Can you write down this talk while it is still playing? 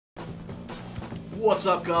What's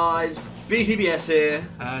up, guys? BTBS here.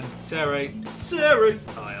 And Terry. Terry.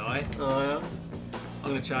 Aye. Oh, yeah.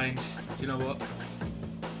 I'm going to change. Do you know what?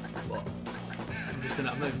 What? I'm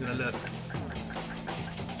not even going to look.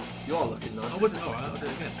 You are looking nice. I wasn't alright, I'll do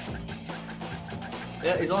it again.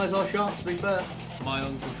 Yeah, his eyes are sharp, to be fair. Am I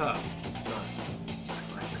on confirm? No.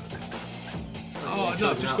 Oh,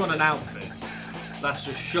 no, I've just got an outfit. That's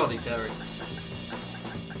just shoddy, Terry.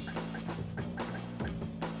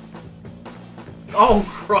 Oh,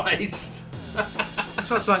 Christ!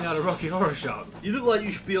 It's like something out of Rocky Horror Show. You look like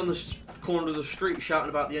you should be on the corner of the street shouting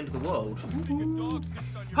about the end of the world.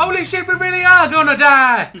 Holy shit, we really are gonna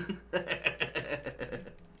die!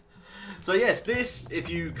 So yes, this, if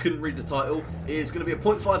you couldn't read the title, is going to be a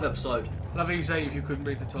 0.5 episode. Love how you say if you couldn't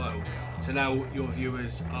read the title. So now your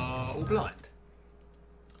viewers are all blind.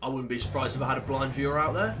 I wouldn't be surprised if I had a blind viewer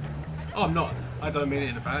out there. Oh, I'm not. I don't mean it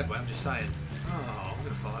in a bad way, I'm just saying. Oh, I'm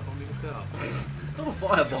gonna firebomb you, look up. It's not a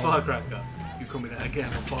firebomb. It's a firecracker. You call me that again,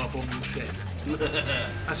 I'll firebomb you shit.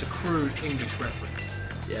 That's a crude English reference.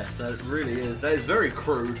 Yes, that really is. That is very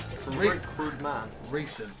crude. From a very crude man.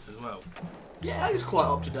 Recent as well. Yeah, it's quite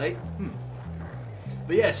up to date.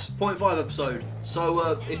 But yes, 0.5 episode.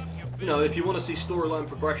 So if you want to see storyline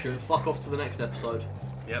progression, fuck off to the next episode.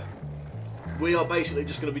 Yep. We are basically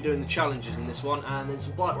just going to be doing the challenges in this one, and then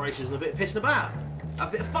some bike races and a bit of pissing about. A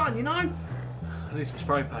bit of fun, you know? I need some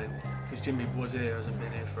spray paint, because Jimmy was here, hasn't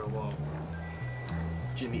been here for a while.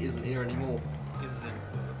 Jimmy isn't here anymore. Isn't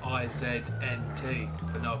I-Z-N-T,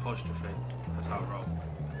 but no apostrophe. That's how I roll.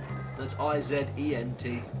 That's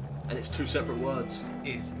I-Z-E-N-T, and it's two separate words.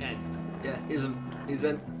 Is N. Yeah, isn't. T,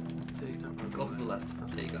 don't Go to the left.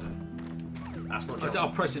 There you go. That's not I'm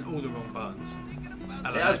jumping. pressing all the wrong buttons.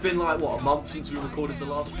 It has been like, what, a month since we recorded the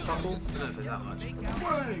last couple? I don't know if it's that much.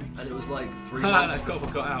 And it was like 3 That months.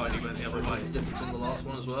 copper got out and he went the other way. It's different on the last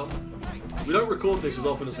one as well. We don't record this as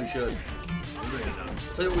often as we should. We really don't.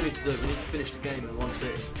 I'll tell you what we need to do. We need to finish the game in one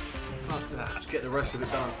sitting. Fuck that. Just get the rest of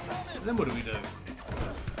it done. And then what do we do?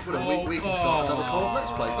 Well, we can start another co-op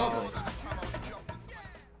Let's Play, can't we?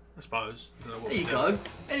 I suppose. I don't know what There you we go.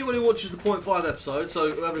 Anyone who watches the 0.5 episode,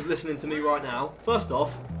 so whoever's listening to me right now, first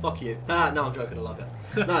off, fuck you. No, I'm joking, I love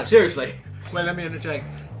you. No, seriously. Well, let me interject.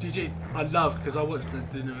 I loved, because I watched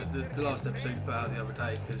the last episode you put out the other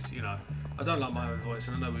day, because, you know, I don't like my own voice,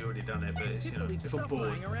 and I know we already done it, but it's, you know, if I'm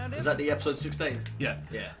bored. Is that the episode 16? Yeah.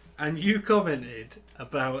 Yeah. And you commented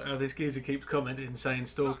about how this geezer keeps commenting, saying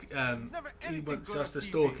he wants us to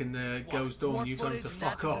stalk in the girls' dorm, and you told him to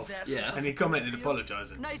fuck off. Yeah. And he commented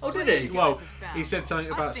apologising. Oh, did he? Well, he said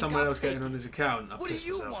something about someone else getting on his account. I pissed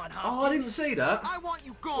myself. Oh, I didn't see that.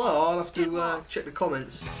 Well, I'll have to check the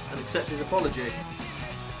comments and accept his apology.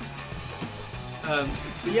 But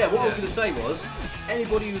yeah, what I was going to say was,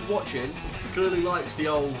 anybody who's watching clearly likes the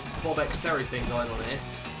old Bob X Terry thing going on here.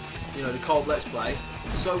 You know, the co-op Let's Play.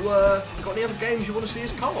 So, got any other games you want to see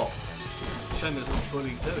as co-op? Shame there's not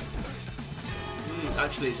Bully too.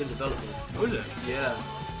 Actually, it's in development. Oh, is it? Yeah.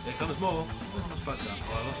 Here comes more. Oh, I spoke that.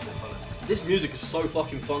 Oh, I lost it. Bollocks. This music is so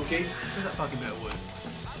fucking funky. Where's that fucking bit of wood?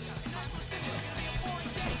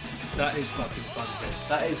 That is fucking funky.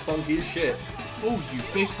 That is funky as shit. Oh, you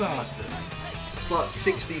big bastard. It's like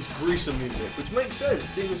 60s gruesome music, which makes sense,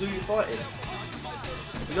 seeing as who you're fighting.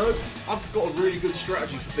 You know, I've got a really good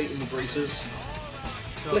strategy for beating the greasers.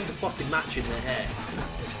 Flick a fucking match in their hair.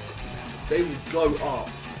 They will go up.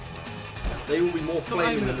 They will be more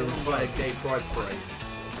flaming than the entire gay pride parade.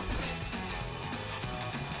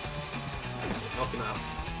 Knock him out.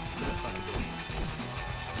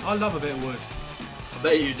 I love a bit of wood. I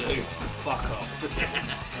bet you do. Fuck off.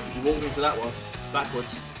 You walked into that one.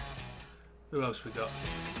 Backwards. Who else we got?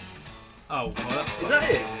 Oh, well, Is that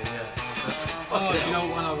it? Yeah. Oh, do you know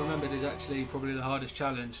what one I remembered is actually probably the hardest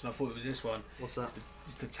challenge, and I thought it was this one. What's that?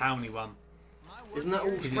 It's the towny one. Isn't that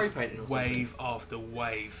all spray painting? Or wave after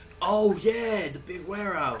wave. Oh yeah, the big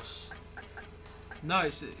warehouse. No,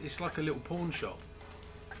 it's like a little pawn shop.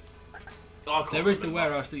 Oh, there is the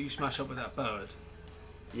warehouse that you smash up with that bird.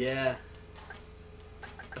 Yeah.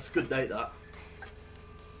 That's a good date, that.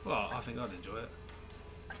 Well, I think I'd enjoy it.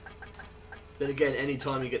 Then again, any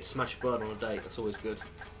time you get to smash a bird on a date, that's always good.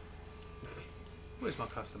 Where's my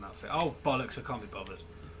custom outfit? Oh, bollocks, I can't be bothered.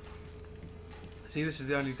 See, this is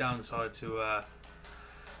the only downside to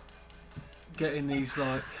getting these,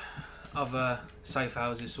 like, other safe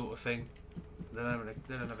houses sort of thing. They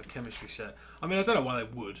don't have a chemistry set. I mean, I don't know why they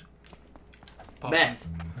would. Meth.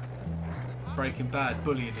 Breaking Bad,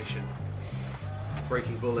 Bully Edition.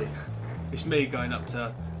 Breaking Bully. It's me going up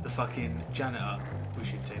to the fucking janitor. We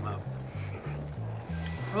should team up.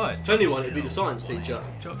 Right. If anyone, it'd be the science teacher.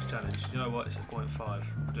 Jock's challenge. You know what? It's a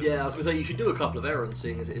 0.5. Yeah, I was going to say, you should do a couple of errands,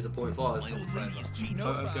 seeing as it is a 0.5.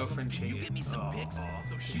 Photo girlfriend cheated. Oh,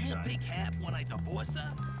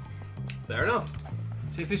 Fair enough.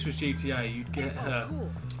 See, if this was GTA, you'd get her.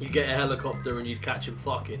 You'd get a helicopter and you'd catch him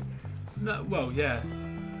fucking. No, well, yeah.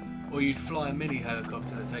 Or you'd fly a mini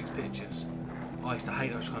helicopter that takes pictures. I used to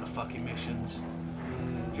hate those kind of fucking missions.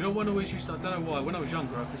 Do you know when I always used to, I don't know why, when I was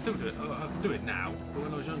younger, I can still do it, I can do it now, but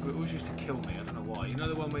when I was younger it always used to kill me, I don't know why. You know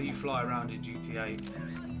the one where you fly around in GTA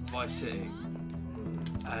Vice City,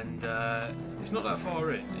 and it's not that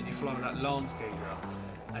far in, and you fly with that Lance geezer,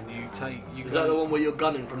 and you take... Is that the one where you're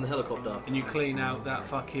gunning from the helicopter? And you clean out that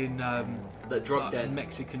fucking... that drug den.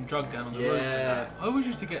 Mexican drug den on the roof. And I always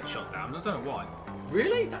used to get shot down, I don't know why.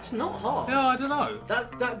 Really? That's not hard. Yeah, I don't know.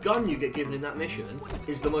 That gun you get given in that mission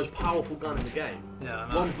is the most powerful gun in the game. Yeah,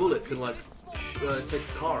 I know. One bullet can like take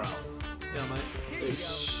a car out. Yeah, mate. It's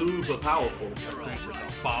super powerful.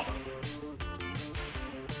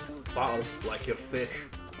 Butter like your fish.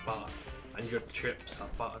 Butter. And your chips. A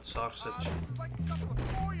buttered sausage.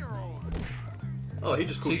 Oh, he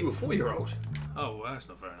just called you a 4-year-old. Oh, well, that's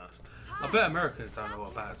not very nice. I bet Americans don't know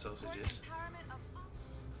what battered sausage is.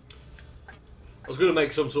 I was going to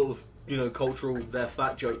make some sort of, you know, cultural they're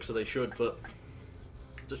fat joke, so they should, but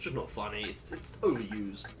it's just not funny. It's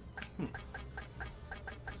overused.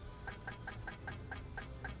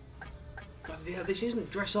 Yeah, this isn't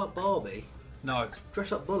dress up Barbie. No.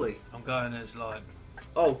 Dress up Bully. I'm going as like...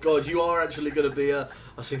 Oh god, you are actually going to be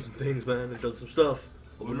I've seen some things, man. I've done some stuff.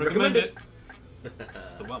 I wouldn't recommend it.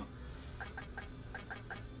 That's the one.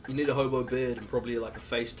 You need a hobo beard and probably like a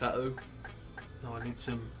face tattoo. No, I need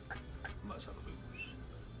some motorcycle boots.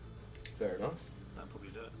 Fair enough. That'd probably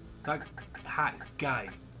do it. That hat's gay.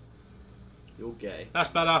 You're gay. That's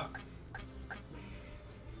better.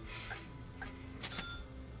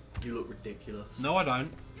 You look ridiculous. No, I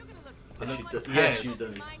don't. I Yes, look you do. prepared. Yes, you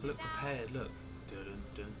do. I look prepared, look.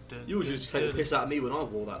 You always used to take the piss out of me when I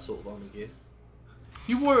wore that sort of army gear.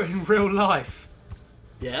 You wore it in real life.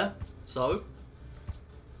 Yeah? So?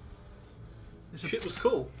 It's a Shit was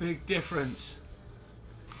cool. big difference.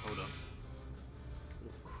 Hold on.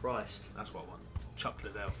 Christ. That's what I want. Chuck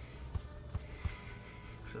Liddell.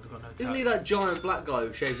 I've got no Isn't he that giant black guy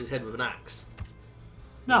who shaves his head with an axe?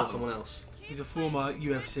 No. Or someone else? He's a former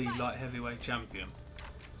UFC light heavyweight champion.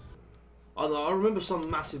 I remember some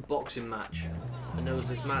massive boxing match, and there was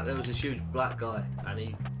this huge black guy, and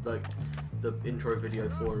he, like, the intro video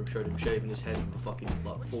for him showed him shaving his head with a fucking,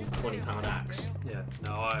 like, full 20-pound axe. Yeah,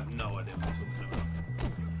 no, I have no idea what you're talking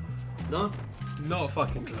about. No? Not a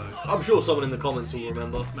fucking clue. I'm sure someone in the comments will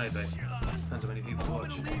remember. Maybe. Depends how many people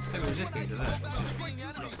watch. Maybe it was this geezer there. It's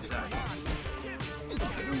just lost his axe.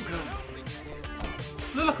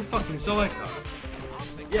 Look like a fucking psycho.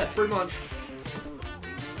 Yeah, pretty much.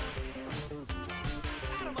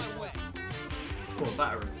 Come on,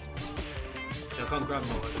 batter him. Yeah, I can't grab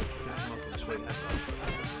him all. I can finish him off with a sweet headbutt.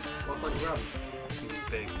 Why can't you grab him?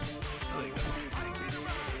 He's big. Oh, there you go.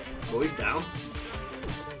 Well, he's down.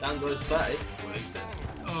 Down goes Fatty. Well, he's dead.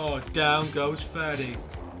 Oh, down goes Fatty.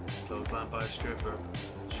 Clothesline by a stripper.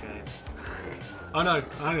 Shame. Oh no,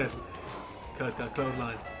 I know this. Kurt's got a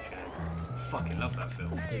clothesline. Shame. Fucking love that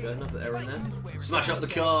film. There you go, another error in there. Smash up the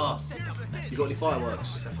car! You got any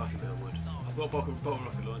fireworks? It's a fucking bit of wood. I've got a bottle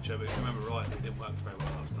rocket launcher, but if you remember rightly, it didn't work very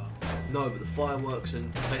well last time. No, but the fireworks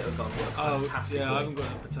and potato gun work fantastically. Yeah, I haven't got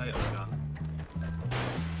a potato gun.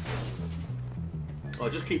 Oh,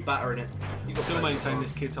 just keep battering it. You got Still maintain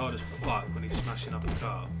this kid's hard as fuck when he's smashing up a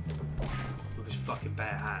car with his fucking bare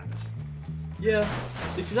hands. Yeah,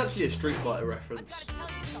 this is actually a Street Fighter reference.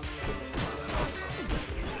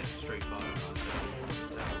 Street Fighter.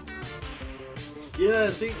 Yeah,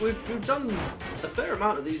 see, we've done a fair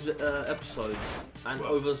amount of these episodes, and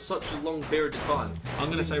Well, over such a long period of time. I'm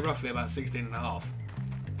going to say roughly about 16 and a half.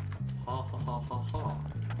 Ha ha ha ha ha.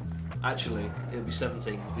 Actually, it'll be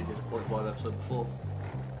 17 because we did a 0.5 episode before.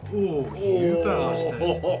 Oh, you bastard.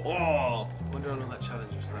 Oh. Wonder how long that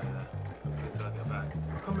challenge will stay there. Until I get back.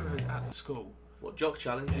 I can't remember if it's at the school. What, Jock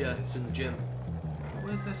Challenge? Yeah, it's in the gym.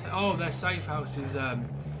 Where's their Oh, their safe house is the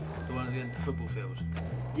one at the end of the football field.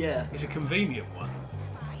 Yeah, It's a convenient one.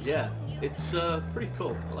 yeah. It's pretty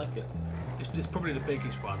cool. I like it. It's probably the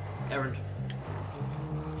biggest one. Errand.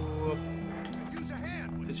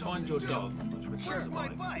 It's find your dog, which would Where's my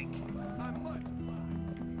bike. bike?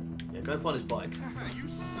 Yeah, go and find his bike. You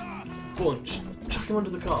suck. Go on, just chuck him under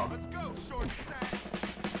the car. Let's go, short stack.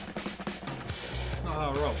 It's not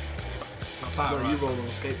how I roll. I'm a No, batterer. you roll on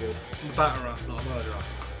a skateboard. I'm a batterer, not a murderer.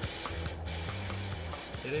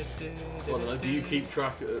 I don't know, do you keep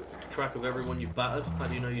track of... track of everyone you've battered? How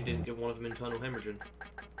do you know you didn't give one of them internal hemorrhaging?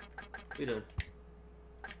 What are you doing?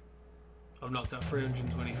 I've knocked out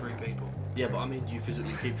 323 people. Yeah, but I mean, do you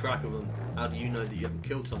physically keep track of them? How do you know that you haven't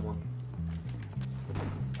killed someone?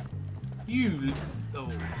 You... Oh,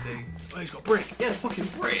 see. Oh, he's got a brick. Yeah, a fucking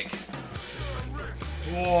brick!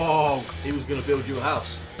 Whoa! He was going to build you a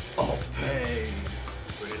house. Oh, pain!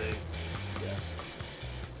 Really? Yes.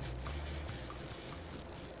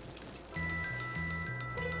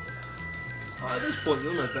 At this point,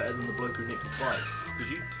 you're no better than the bloke who nicked his bike.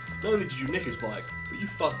 Because you... Not only did you nick his bike, but you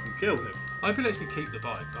fucking killed him. I hope he lets me keep the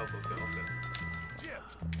bike. Oh, we'll get off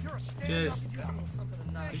it. Cheers.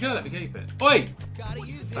 You're gonna let me keep it? Oi!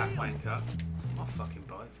 Fat wanker. My fucking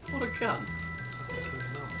bike. What a cunt.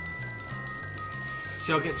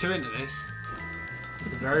 See, I'll get too into this.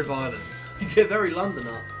 Very violent. You get very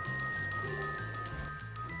Londoner.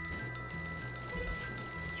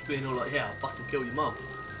 Just being all like, yeah, I'll fucking kill your mum.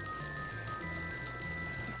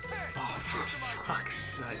 Oh, for fuck's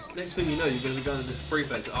sake. Next thing you know, you're going to be going to the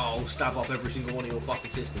prefect. Oh, I'll stab up every single one of your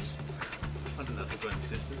fucking sisters. I don't know if I've got any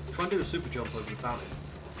sisters. Try and do a super jump over the fountain.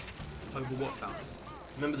 Over what fountain?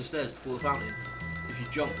 Remember the stairs before the fountain? If you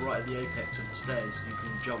jump right at the apex of the stairs, you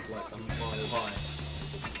can jump like a mile high.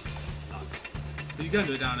 But you can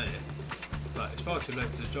do it down here. But it's far too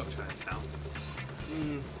late to jog train down.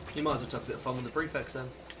 You might as well have a bit of fun with the prefects then.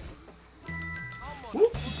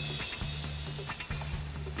 Whoop.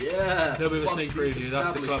 Yeah! A little bit of a fucking sneak preview,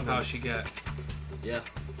 that's the establishment. clubhouse you get. Yeah.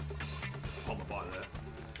 On my bike there.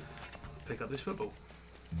 Pick up this football.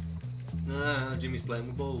 Nah, Jimmy's playing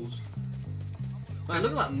with balls. Man,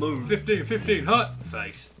 look at that move. 15, hut!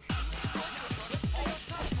 Face.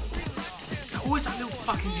 Always that little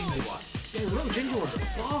fucking ginger one. Yeah, the little ginger one's a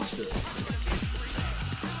bastard.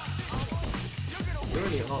 You're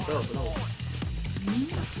only at half health and all.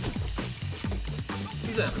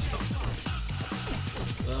 Who's that ever stopped?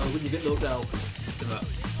 When you get knocked out. But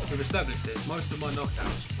we've established this. Most of my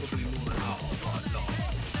knockouts, probably more than half, are not.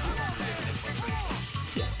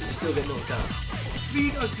 Yeah, but you still get knocked out.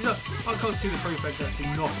 I can't see the prefects actually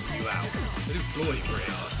knocking you out. They do floor you pretty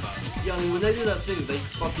hard, but... Yeah, I mean, when they do that thing, they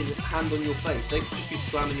fucking hand on your face. They could just be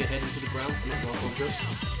slamming your head into the ground and you're unconscious.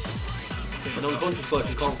 An unconscious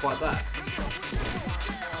person can't fight back.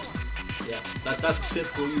 Yeah, that's a tip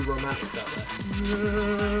for all you romantics out there.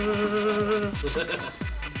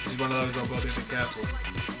 This is one of those I've got to be a bit careful.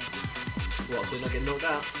 What, so you're not getting knocked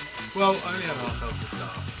out? Well, I only have half health to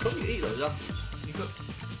start. Can't you eat those apples? You got...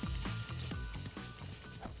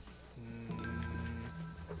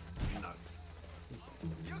 No.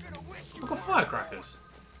 I've got firecrackers.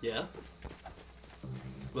 Yeah.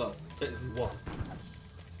 Well, technically one.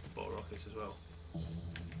 Bottle rockets as well.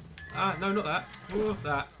 Ah, no, not that. Oh,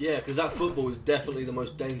 that. Yeah, because that football is definitely the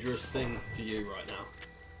most dangerous thing to you right now.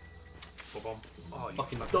 Bob-omb. Oh, you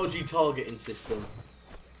Fucking dodgy targeting system.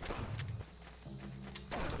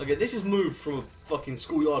 Okay, this is moved from a fucking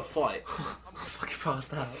schoolyard fight. I fucking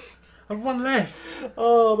passed out. I've one left.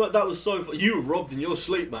 Oh, but that was so you were robbed in your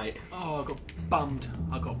sleep, mate. Oh, I got bummed.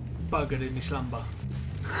 I got buggered in my slumber.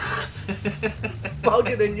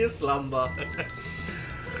 Bugging in your slumber.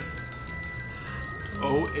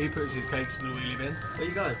 Oh, he puts his cakes in the wheelie bin. Where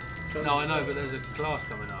you going? No, I know, but there's a class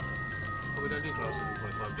coming up. Oh, we don't do classes in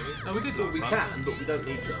 25, do we? No, we did Well, last we time. can, but we don't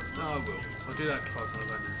need to. No, I will. I'll do that class on a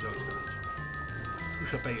random jokes challenge. Who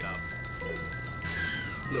should I beat up?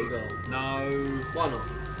 Little girl. No. Why not?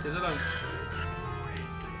 Because I don't.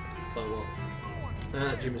 Don't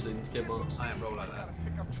what? Jimmy's leading skid marks. I am roll like that.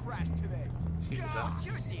 Pick up trash today. Excuse me, What's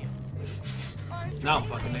that. your deal? Now I'm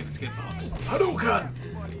fucking leaving skid marks. Hadouken!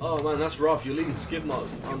 Oh man, that's rough. You're leaving skid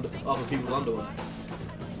marks under other people's underwear.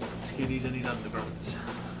 Skiddies and his undergarments.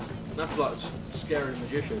 That's like scaring a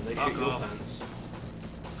magician. They Fuck shoot your off. pants.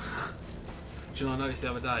 Do you know what I noticed the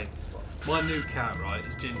other day? My new cat, right,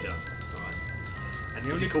 is Ginger. Right. And the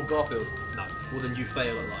Is only... he called Garfield? No. Well, then you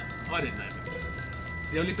fail at life. I didn't name him.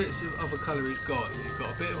 The only bits of other colour he's got is he's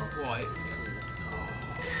got a bit of white. Oh.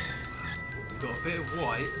 He's got a bit of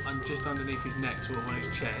white and just underneath his neck, sort of on his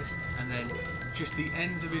chest, and then just the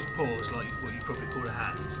ends of his paws, like what you probably call the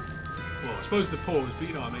hands. Well, I suppose the paws, but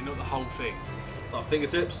you know what I mean, not the whole thing. Like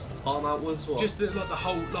fingertips, palm outwards, what? Just like the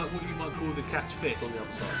whole, like what you might call the cat's fist. on the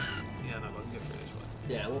other side. Yeah, no, but I can get through this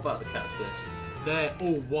way. Yeah, what about the cat's fist? They're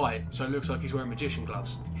all white, so it looks like he's wearing magician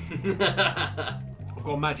gloves. I've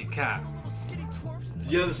got a magic cat.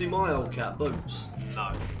 Did you ever see my old cat, Boots?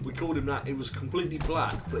 No. We called him that. He was completely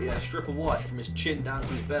black, but he had a strip of white from his chin down to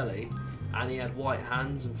his belly, and he had white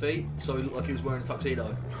hands and feet, so he looked like he was wearing a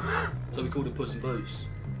tuxedo. So we called him Puss in Boots.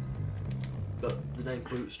 But the name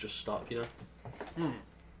Boots just stuck, you know?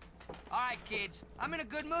 Alright, kids. I'm in a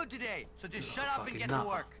good mood today, so just shut up and get to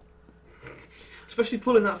work. Especially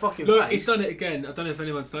pulling that fucking Look, face. he's done it again. I don't know if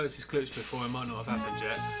anyone's noticed his glitch before. It might not have happened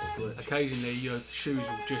yet. Glitch. Occasionally, your shoes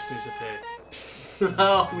will just disappear.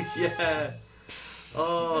 Oh, yeah.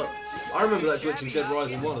 Oh, I remember that glitch in Dead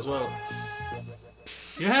Rising 1 as well.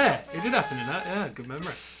 Yeah, it did happen in that. Yeah, good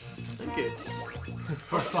memory. Thank you.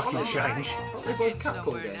 For a fucking change. Aren't they both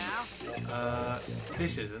Capcom games?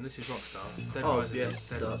 This isn't. This is Rockstar. Dead Oh, Rising. yeah,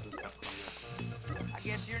 Dead duh. Rising's Capcom. I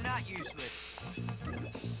guess you're not useless. Yeah.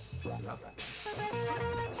 Love that.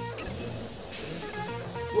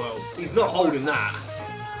 Well, He's not holding that.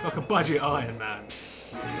 it's like a budget Iron Man.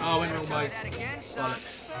 Oh, I went wrong Try way. that again, son.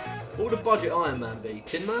 Bollocks. What would a budget Iron Man be?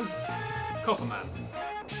 Tin Man? Copper Man.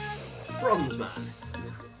 Bronze Man?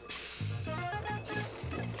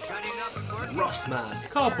 Shutting up and working. Rust Man?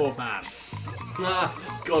 Cardboard Man. Ah,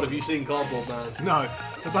 God, have you seen Cardboard Man? No,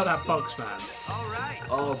 what about that Bugs Man? Alright.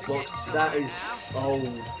 Oh, but that is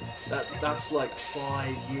old. That's like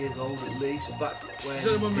 5 years old at least. Back when Is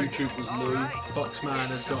that the one where- YouTube was new. Box Man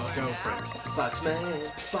has got a girlfriend. Boxman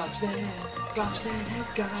has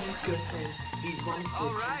got a girlfriend. He's one for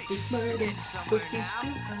Alright. with murder, Getting but somewhere he now.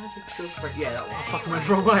 still has a girlfriend. Yeah, that I one. fucking went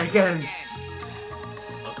the wrong way again.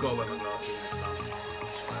 I've got to wear my glasses next time.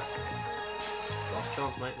 Last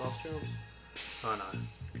chance, mate. Last chance. I know.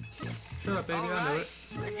 Shut up, baby. I know Alright. it.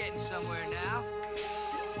 You're getting somewhere now.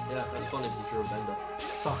 Yeah, that's funny because you're a bender.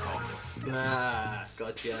 Fuck off. Ah,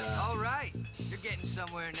 gotcha. Alright. You're getting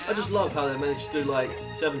somewhere now. I just love how they managed to do like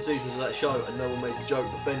 7 seasons of that show and no one made the joke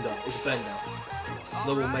that Bender is a bender.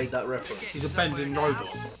 No one made that reference. He's a bending robot.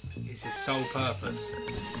 It's his sole purpose.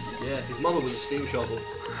 Yeah, his mother was a steam shovel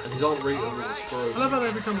and his Aunt Rita was a screw. I love how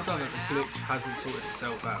every time I've done it, the glitch hasn't sorted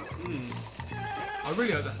itself out. I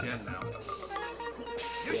really hope that's the end now.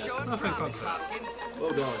 You're Yeah. showing Nothing promise, fun for Hopkins.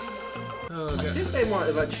 Well done. Oh, I okay. think they might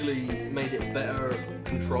have actually made it better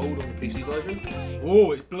controlled on the PC version.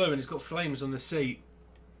 Oh, it's blue and it's got flames on the seat.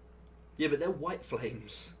 Yeah, but they're white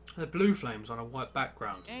flames. They're blue flames on a white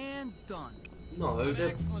background. And done. No,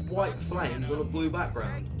 they're white flames on a blue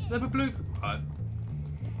background. They're blue. Right.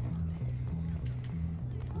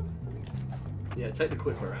 Yeah, take the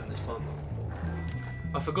quick way around this time.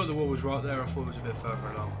 I forgot the wall was right there. I thought it was a bit further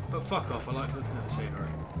along. But fuck off. I like looking at the scenery.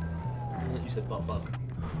 You said butt fuck.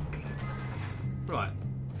 Right.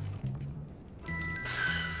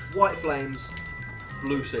 White flames,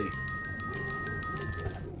 blue sea.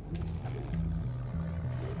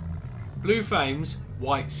 Blue flames,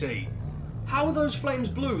 white sea. How are those flames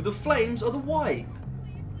blue? The flames are the white.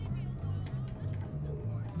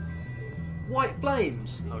 White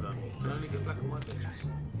flames. Hold on. Can I only get black and white pictures?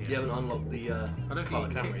 Yes. You haven't unlocked the I don't colour think you camera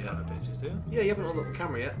can get yet. colour pictures, do you? Yeah, you haven't unlocked the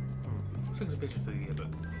camera yet. Send us a picture for the yearbook.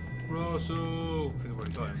 Russell! I think I've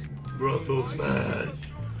already got him. Brothels man.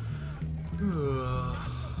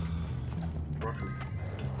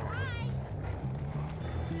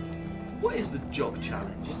 What is the jock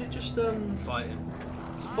challenge? Is it just Fighting.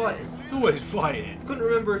 fighting? Always fighting. Couldn't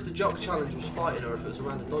remember if the jock challenge was fighting or if it was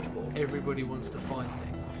around a dodgeball. Everybody wants to fight things.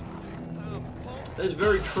 That's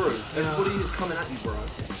very true. Everybody is coming at you, bro.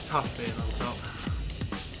 It's tough being on top.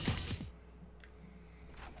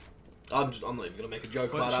 I'm not even gonna make a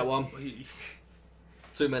joke about What that one. You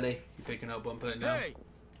Too many. picking up one, putting down. Hey,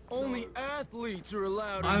 only athletes are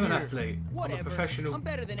allowed I'm in an here. athlete. I'm a Whatever. professional. I'm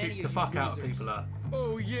better than Kick any the of fuck you out of losers. people are.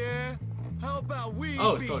 Oh yeah? How about we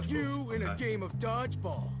Oh, it's beat dodgeball. you in a Okay. game of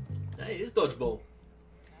dodgeball? Hey, it is dodgeball.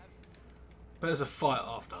 But there's a fight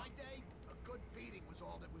after.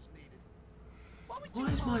 Why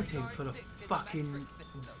is my team full of fucking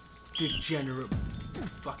degenerate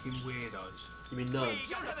fucking weirdos? You mean nerds?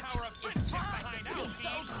 Still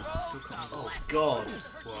can't- Oh God.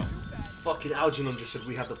 What? Fucking Algernon just said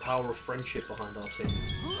we have the power of friendship behind our team.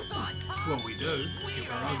 Well, we do. You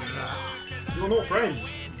can't argue that. You're not friends.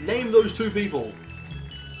 Name those two people.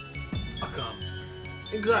 I can't.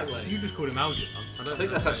 Exactly. You just called him Algernon. I don't I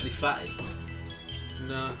think that's actually Fatty.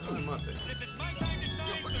 No, oh, it might be.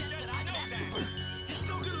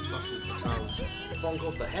 Bonk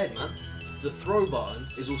off the head, man. The throw button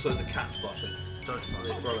is also the catch button. Don't They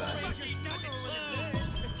worry. throw it at you.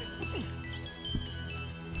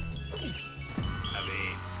 Have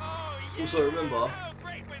it. Also remember,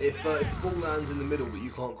 if the ball lands in the middle but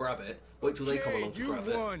you can't grab it, wait till they come along to you grab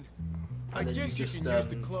it. won. I And then you guess you just can use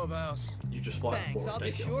the clubhouse. you just fight Thanks, for it I'll and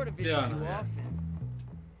be take sure to visit Yeah, I you know, yeah. often.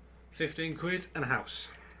 15 quid and a house.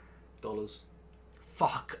 it. Dollars.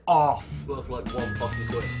 Fuck off. Worth like one fucking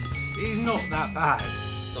quid. It's not that bad.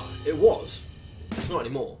 No, it was. It's not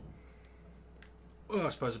anymore. Well, I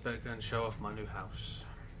suppose I better go and show off my new house.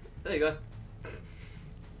 There you go.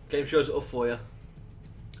 Game shows it off for you.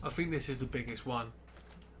 I think this is the biggest one.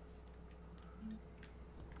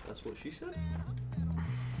 That's what she said?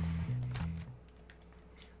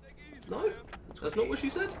 No? That's not what she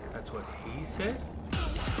said? That's what he said?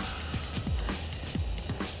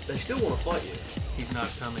 They still want to fight you. He's not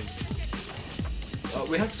coming.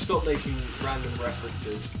 We have to stop making random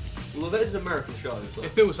references. Well, that is an American show. So.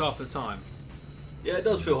 It feels half the time. Yeah, it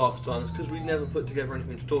does feel half the time. It's because we never put together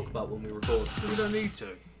anything to talk about when we record. We don't need to.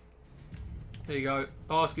 There you go.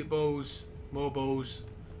 Basketballs, more balls,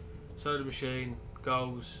 soda machine,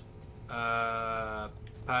 goals,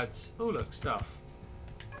 pads. Oh look, stuff.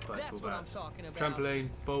 That's what I'm talking about. Trampoline,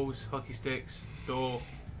 balls, hockey sticks, door,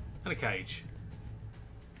 and a cage.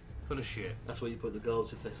 Full of shit. That's where you put the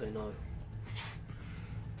girls if they say no.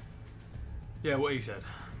 Yeah, what he said.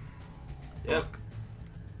 Yeah.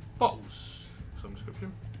 Bottles. Some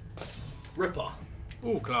description. Ripper.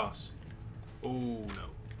 Ooh, class. Ooh, no.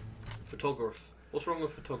 Photograph. What's wrong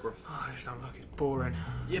with photograph? Oh, I just don't like it. Boring.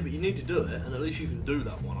 Yeah, but you need to do it, and at least you can do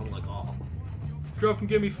that one. I'm like, oh. Drop and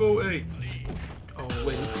give me 40. Oh,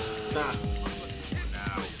 Winks. Nah.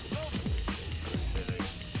 Now. That's silly.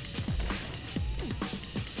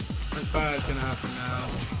 Something bad gonna happen now.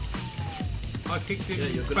 I kicked him Yeah,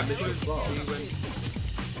 you're gonna miss your backwards. class. He went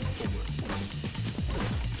forward.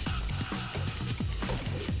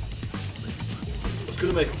 I was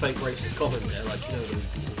going to make a fake racist comment there, like, you know, those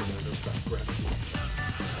people who don't understand gravity.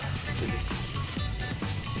 Physics.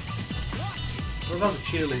 What about the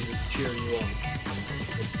cheerleaders cheering you on?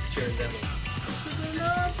 Cheering them on?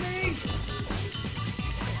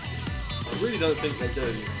 I really don't think they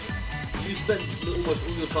do. You spend almost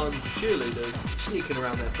all your time with the cheerleaders sneaking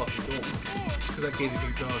around their fucking dorm. Because that geezer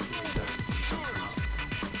keeps asking me to just shuts him up.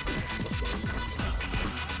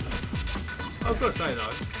 I've got to say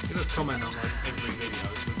though, he does comment on like every video,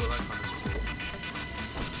 so we've got that kind of support.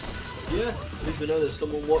 Yeah, at least we know there's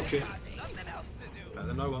someone watching. Better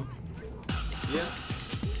than no one. Yeah.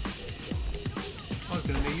 I was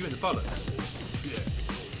going to knee you in the bollocks. Yeah.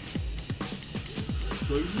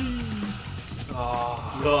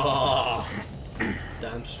 Ah. Ah,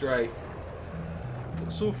 damn straight. Got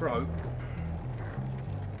a sore throat.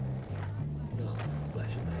 No,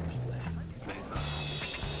 bless you, mate, bless you. Please don't.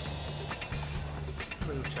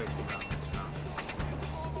 Maybe we'll chase me around this round.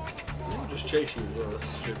 I'll just chase you as well, that's a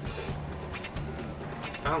stupid thing. The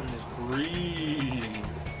fountain is green.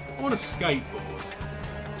 I want a skateboard.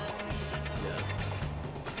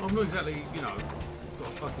 Yeah. I'm not exactly, you know, got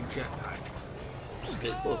a fucking jetpack.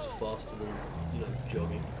 Skateboards are faster than, you know,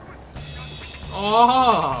 jogging.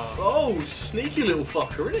 Oh! Oh, sneaky little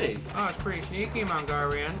fucker, isn't he? Oh, it's pretty sneaky,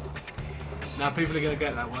 Mongolian. Now people are going to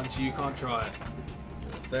get that one, so you can't try it.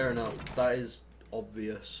 Fair enough. That is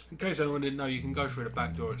obvious. In case anyone didn't know, you can go through the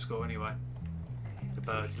back door at school anyway. The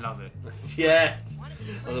birds love it. Yes!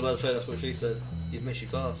 I was about to say that's what she said. You've missed your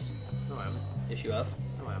class. No, I haven't. Yes, you have.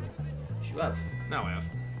 No, I haven't. Yes, you have. No, I have.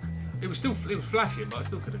 It was flashing, but I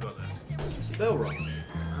still could have got there. The bell rung.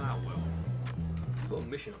 Ah, well. You've got a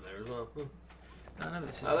mission on there as well. Huh. No, no,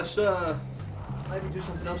 this is... Let's maybe do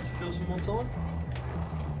something else to fill some more time.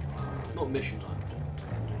 Not mission time.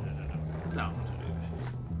 No.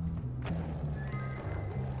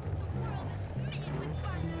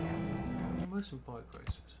 Where's some bike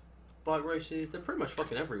races? Bike races, they're pretty much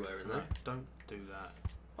fucking everywhere in there. No, don't do that.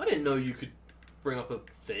 I didn't know you could bring up a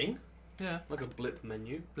thing, Yeah. like a blip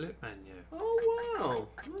menu. Blip menu. Oh wow,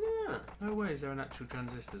 look at that. No way is there an actual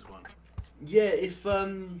transistors one. Yeah, if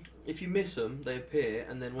you miss them, they appear,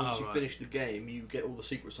 and then once Oh, you right. finish the game, you get all the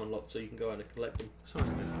secrets unlocked, so you can go in and collect them.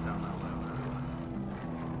 Someone's been down that way.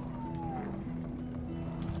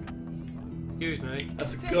 Excuse me.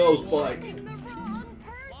 That's a girl's bike.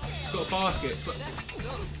 It's got a basket. It's got...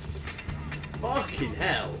 Fucking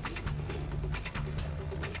hell!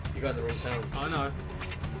 You're going the wrong town. I know.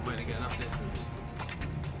 I'm waiting to get enough distance.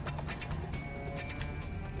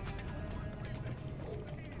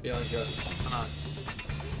 Behind you. I know.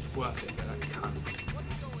 It's worth it, but that cunt.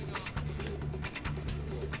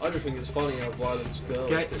 I just think it's funny how violence girls.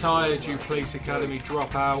 Get tired, you police academy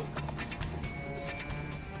dropout.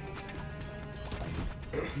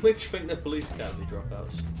 Which think they're police academy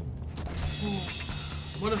dropouts?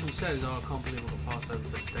 One of them says, "Oh, I can't believe I got passed over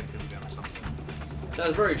for detective again" or something.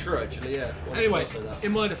 That's very true, actually. Yeah. One Anyway, does say that.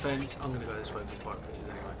 in my defence, I'm going to go this way because bike races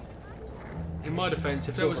anyway. In my defence,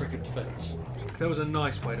 if there was a good defence. if there was a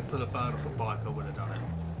nice way to pull a bird off a bike, I would have done it.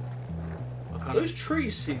 I kind Those of,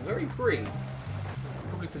 trees seem very green.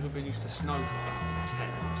 probably because we've been used to snow for the last 10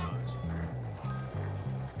 episodes.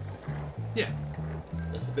 Yeah,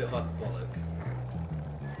 That's a bit hyperbolic.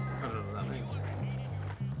 I don't know what that means.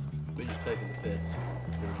 We're just taking the piss.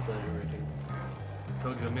 We're exaggerating.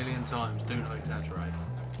 Told you a million times, do not exaggerate.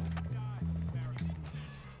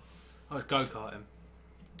 Oh, it's go-karting.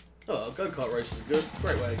 Oh, go-kart races are good.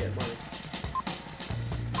 Great way to get money.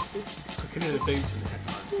 I can hear the beats in the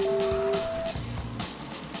headphones.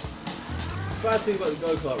 The bad thing about the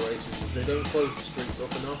go-kart races is they don't close the streets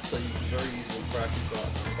off enough, so you can very easily crash your car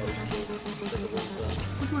close to the wrong turn.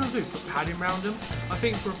 What do you want to do? Put padding round them? I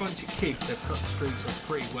think for a bunch of kids, they've cut the streets off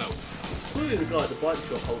pretty well. It's clearly the guy at the bike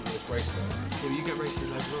shop holding this race though. Yeah, you get races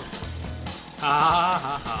later on. Ha ha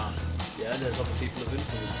ha ha. Yeah, and there's other people of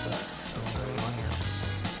influence there.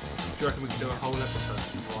 Do you reckon we can do a whole episode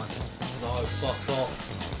from Ryan? No, fuck off.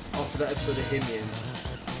 After that episode of Himian.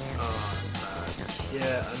 Oh, bad.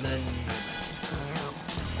 Yeah, and then...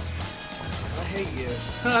 I hate you.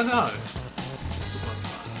 I know.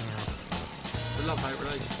 It's a love-hate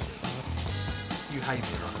relationship. You hate me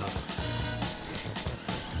and I love it.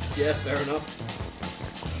 Yeah, fair enough.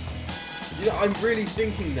 You know, I'm really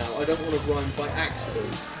thinking now, I don't want to rhyme by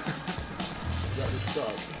accident. That would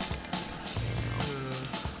suck.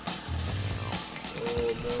 Oh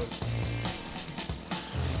no.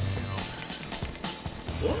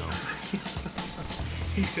 What?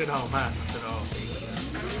 He said, oh man. I said, oh.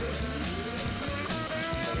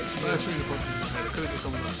 Well, that's really popped in my head. It could have just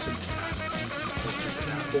gone with a soup can.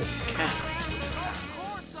 Or cat.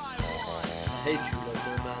 I hate you like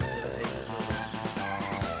no man ever hated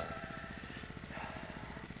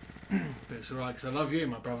me. But it's alright, because I love you,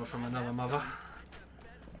 my brother from another mother.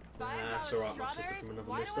 Nah, it's alright, my sister from another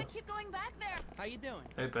Why do I mister. keep going back there? How you doing?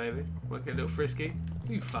 Hey, baby. Want to get a little frisky?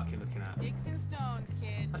 Who are you fucking looking at? Sticks and stones,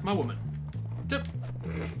 kid. That's my woman. Dip.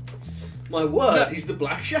 My word, he's the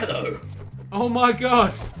Black Shadow. Oh my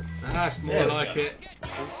god! That's more There we like go. it.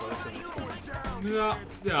 Yeah.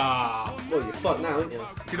 Yeah. Well, you're fucked now, aren't you?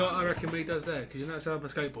 Do you know what I reckon he does there? Because you notice I had my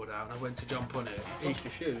skateboard out and I went to jump on it. Lost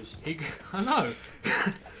your shoes. I know.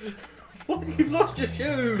 What? You've lost your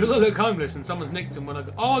shoes? Because I look homeless and someone's nicked them when I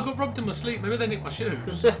go, oh, I got robbed in my sleep. Maybe they nicked my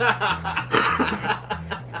shoes.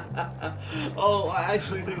 Oh, I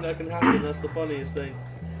actually think that can happen. That's the funniest thing.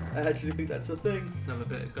 I actually think that's a thing. Another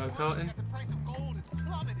bit of go-karting.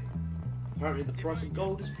 Apparently the price of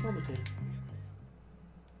gold is plummeting.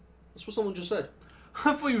 That's what someone just said.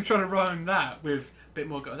 I thought you were trying to rhyme that with a bit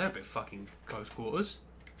more go. They're a bit fucking close quarters.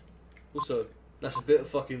 Also, that's a bit of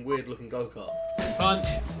fucking weird looking go-kart. Punch.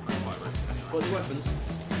 I'm quite ready anyway. What are the weapons?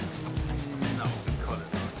 No, I've been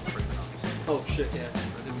collared like 3 times. Oh shit, yeah. I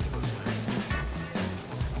didn't put it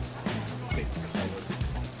Big collared.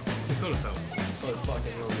 in. The collar felt. So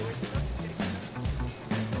fucking long.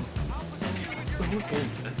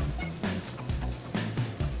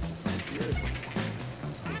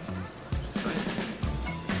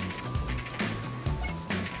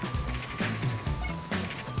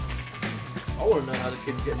 I want to know how the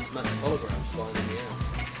kids get these massive holograms flying in the air.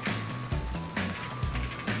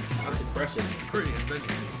 That's impressive. Pretty inventive,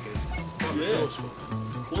 these kids. Quite Yeah. resourceful.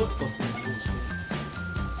 What fucking awesome.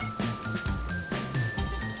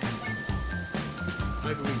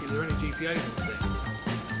 Maybe we can. Are there any GTA ones there?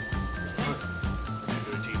 No. Do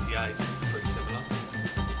a GTA. Pretty similar.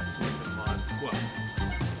 Keep in mind. Well,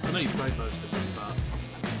 I know you played most of them, but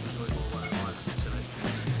there's always more one of my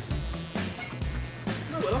selections.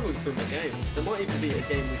 No, well, I'm looking through my game. There might even be a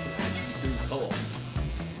game we can actually do co-op.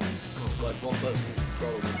 Like one person who's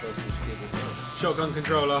controller, one person who's keyboard mouse. Shotgun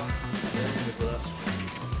controller. Yeah, I'm good with that.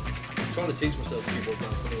 I'm trying to teach myself keyboard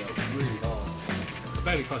mouse anyway. It's really hard. I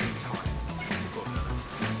barely fucking time. Got to be honest.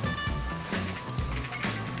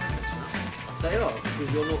 They are,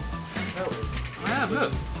 because you're not helping. I am,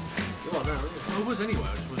 look. You are now, aren't you? I was anyway,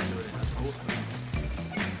 I just wasn't doing it. That's awesome.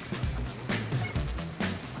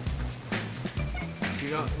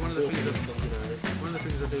 See, one of the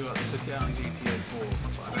things I do, like, I took it out in GTA 4,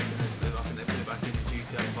 but I think they put it back in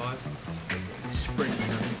GTA 5. It's spring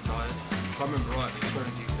and I'm tired. If I remember right, it's when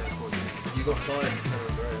in GTA 4 You got tired in San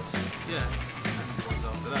Andreas. yeah, and the ones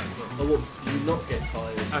after that as well. Oh, what? Do you not get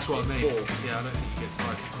tired? That's what I mean. Four? Yeah, I don't think you get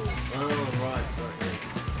tired in 4. Oh, right, yeah.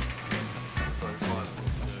 So 5 I think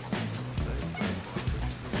you do.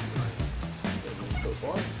 You got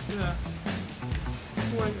five? Yeah.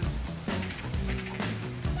 Waiters.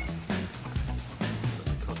 Such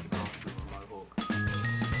a cocky bastard with my mohawk.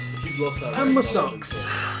 If you've lost that And race, my I wouldn't socks.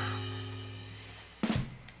 care.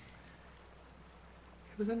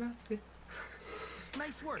 It was a Nazi.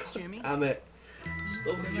 Nice work, Jimmy. Damn it.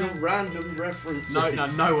 Stop with your random references.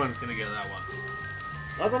 No one's gonna get that one.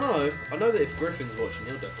 I don't know. I know that if Griffin's watching,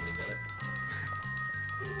 he'll definitely get it.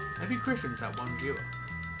 Maybe Griffin's that one viewer.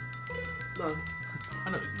 No. I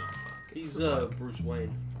know he's not. But He's Bruce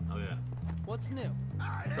Wayne. Oh yeah. What's new?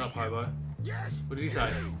 Shut up, hobo. What did he say?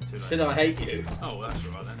 Too late. Said I hate you. Oh, well, that's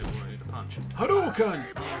alright then. It wanted to punch. Hadouken!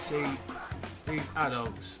 Yeah, see, these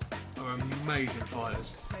adults are amazing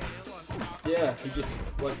fighters. Yeah, he just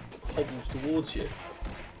like hobbles towards you.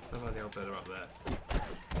 How about the old better up there?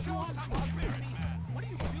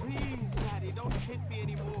 Please, Daddy, don't hit me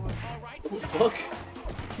anymore. All right? What the fuck?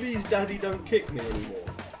 Please, Daddy, don't kick me anymore.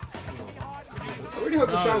 I really hope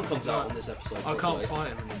the sound comes out on this episode. I by can't the way. fight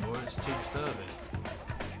him anymore. It's too disturbing.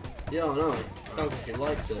 Yeah, I know. Sounds like he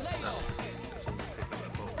likes it. No, it's something to pick up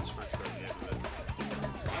that bottle and smash it at the end of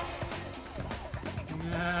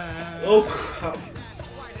it. Nah. Oh crap!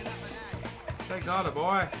 Shake harder,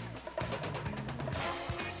 boy.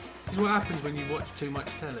 This is what happens when you watch too much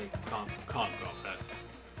telly. Can't go up there.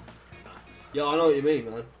 Yeah, I know what you mean,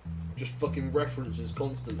 man. Just fucking references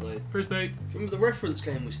constantly. Frisbee. Remember the reference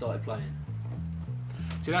game we started playing?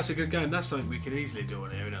 See, that's a good game. That's something we could easily do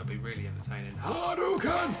on here, and it'll be really entertaining. Hadouken!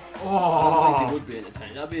 I think it Oh! would be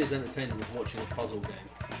entertaining. That'd be as entertaining as watching a puzzle game.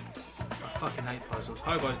 I fucking hate puzzles.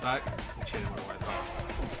 Hobo's back. I'm chilling my way past.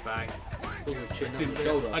 Bang. Puzzle chin on Didn't the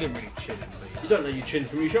shoulder. I didn't really chill him, but You don't know your chin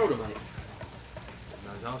from your shoulder, mate.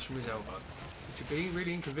 no, his arse from his elbow. Which would be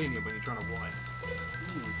really inconvenient when you're trying to wipe.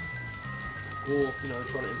 Or, you know,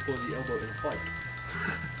 trying to employ the elbow in a fight.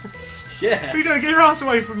 Yeah! You don't get your ass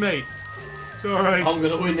away from me! Sorry. I'm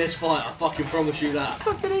gonna win this fight, I fucking promise you that.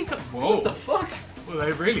 Fuck did he come? Whoa. What the fuck? Well,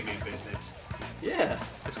 they really mean business. Yeah.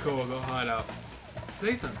 It's cool, I've got a hideout.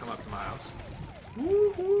 Please don't come up to my house.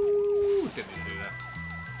 Woohoo! Didn't even do that.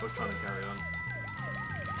 I was trying to carry on.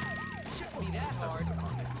 Shouldn't be that hard.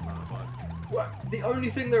 What? The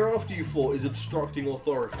only thing they're after you for is obstructing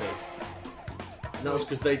authority. And that was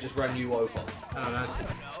because they just ran you over. Oh, that's... No,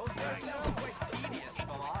 that sounds quite tedious, if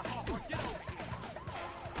I'm honest.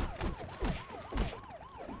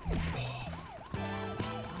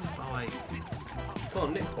 Oh, wait. You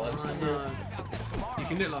can't nick bikes, I can you? know. You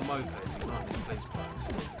can nip like mopeds, you can't nip police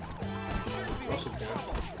bikes. Russell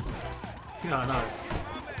can. Yeah, I know.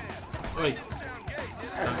 Wait.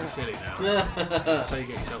 Don't be silly now. That's how you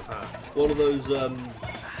get yourself hurt. One of those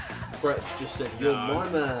preps just said, "You're No. my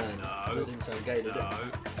man." No. That didn't sound gay, did it?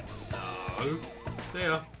 No. See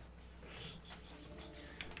ya.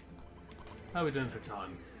 How are we doing for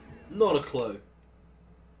time? Not a clue.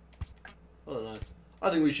 I don't know. I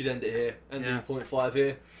think we should end it here. End Yeah. the 0.5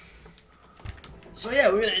 here. So yeah,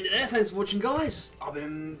 we're gonna end it there. Thanks for watching, guys. I've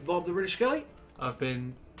been Bob the British Skellie. I've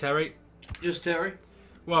been Terry. Just Terry.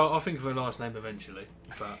 Well, I'll think of her last name eventually,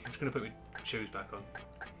 but I'm just going to put my shoes back on.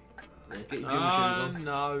 Yeah, get your Jimmy Choos on.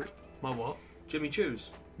 No. My what? Jimmy Choos.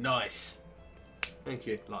 Nice. Thank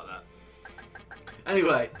you. Like that.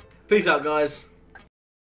 Anyway, peace out, guys.